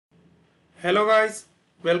Hello guys,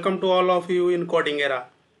 welcome to all of you in Coding Era.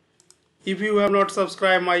 If you have not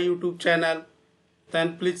subscribed my YouTube channel,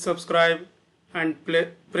 then please subscribe and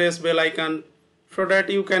press bell icon so that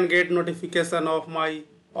you can get notification of my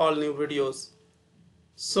all new videos.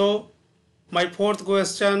 So my fourth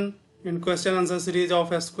question in question answer series of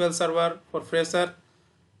SQL Server for Fresher.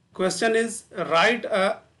 Question is, write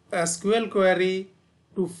a SQL query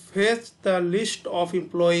to fetch the list of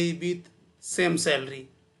employee with same salary.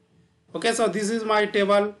 Okay, so this is my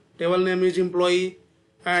table name is employee,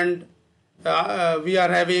 and we are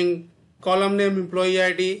having column name employee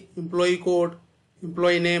ID, employee code,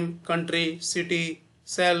 employee name, country, city,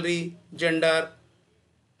 salary, gender,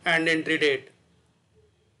 and entry date.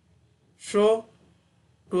 So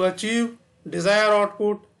to achieve desired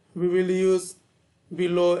output, we will use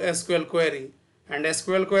below SQL query, and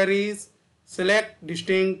SQL query is select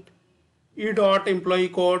distinct e.employee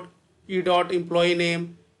code, e.employee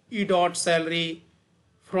name, e.salary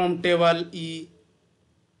from table E,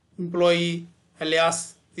 employee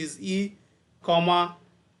alias is E, comma,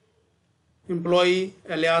 employee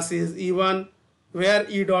alias is E1, where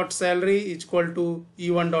e.salary is equal to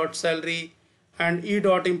E1.salary and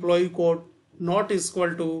e.employee code not is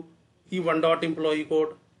equal to E1.employee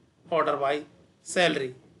code order by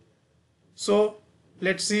salary. So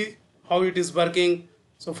let's see how it is working.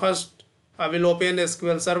 So first I will open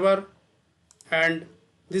SQL Server, and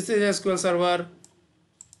this is SQL Server,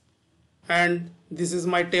 and this is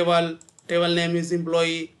my table name is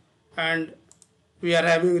employee, and we are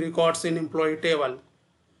having records in employee table.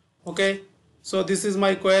 Okay, so this is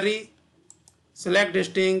my query, select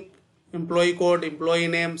distinct employee code, employee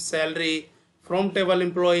name, salary from table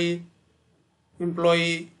employee,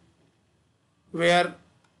 where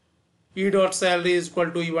e.salary is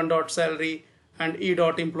equal to E1.salary and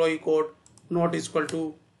e.employee code not is equal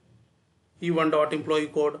to E1.employee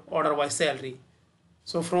code order by salary.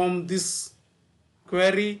 So from this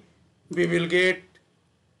query we will get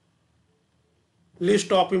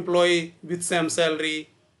list of employee with same salary.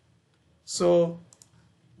 So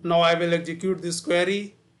now I will execute this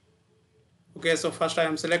query. Okay, so first I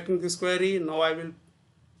am selecting this query, now I will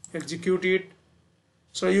execute it.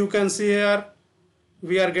 So you can see here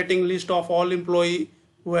we are getting list of all employee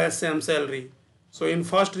who has same salary. So in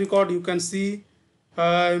first record you can see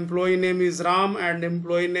employee name is Ram and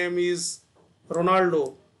employee name is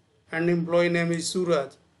Ronaldo and employee name is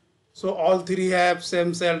Suraj. So all three have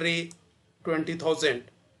same salary 20,000.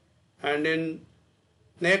 And in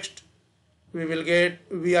next we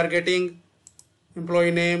are getting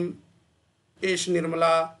employee name Ish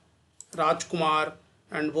Nirmala Rajkumar,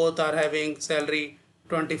 and both are having salary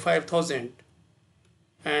 25,000.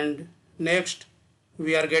 And next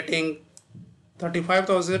we are getting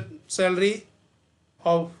 35,000 salary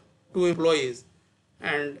of two employees,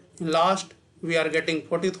 and last we are getting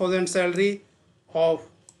 40,000 salary of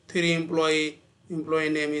three employee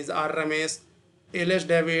name is R Ramesh, LS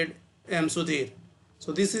David, M Sudhir.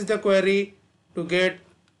 So this is the query to get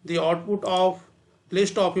the output of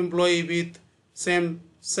list of employee with same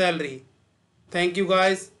salary. Thank you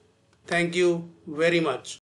guys, thank you very much.